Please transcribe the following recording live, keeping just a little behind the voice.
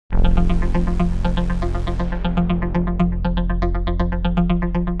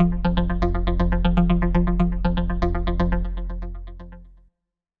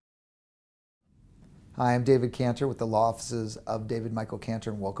Hi, I'm David Cantor with the law offices of David Michael Cantor,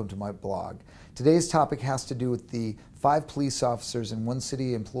 and welcome to my blog. Today's topic has to do with the 5 police officers and 1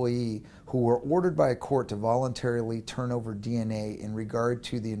 city employee who were ordered by a court to voluntarily turn over DNA in regard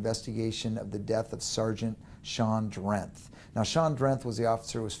to the investigation of the death of Sergeant Sean Drenth. Now, Sean Drenth was the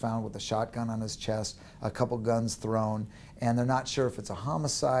officer who was found with a shotgun on his chest, a couple guns thrown, and they're not sure if it's a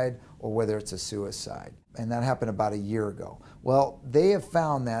homicide or whether it's a suicide. And that happened about a year ago. Well, they have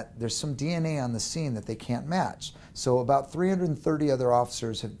found that there's some DNA on the scene that they can't match. So about 330 other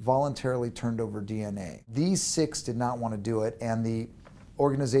officers have voluntarily turned over DNA. These 6 did not want to do it, and the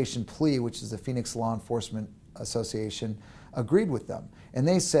organization PLEA, which is the Phoenix Law Enforcement Association, agreed with them. And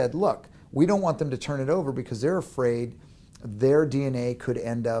they said, look, we don't want them to turn it over because they're afraid their DNA could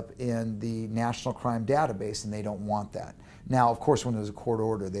end up in the National Crime Database, and they don't want that. Now, of course, when there's a court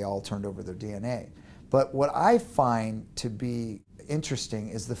order, they all turned over their DNA. But what I find to be interesting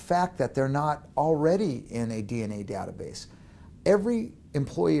is the fact that they're not already in a DNA database. Every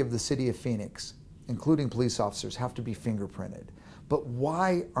employee of the city of Phoenix, including police officers, have to be fingerprinted. But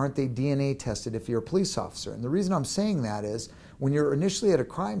why aren't they DNA tested if you're a police officer? And the reason I'm saying that is when you're initially at a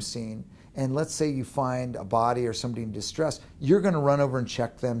crime scene, and let's say you find a body or somebody in distress, you're going to run over and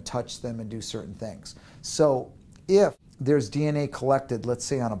check them, touch them, and do certain things. So if there's DNA collected, let's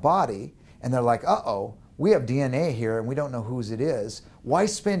say on a body, and they're like, uh-oh, we have DNA here and we don't know whose it is, why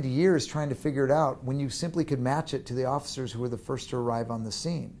spend years trying to figure it out when you simply could match it to the officers who were the first to arrive on the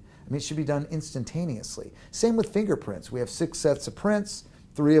scene? I mean, it should be done instantaneously. Same with fingerprints. We have 6 sets of prints.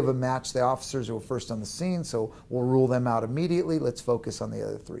 3 of them match the officers who were first on the scene, so we'll rule them out immediately. Let's focus on the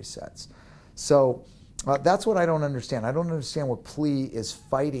other 3 sets. So that's what I don't understand. I don't understand what PLEA is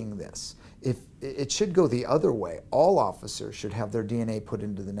fighting this. If it should go the other way. All officers should have their DNA put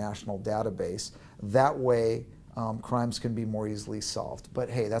into the national database. That way, crimes can be more easily solved. But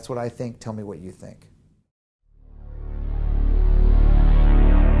hey, that's what I think. Tell me what you think.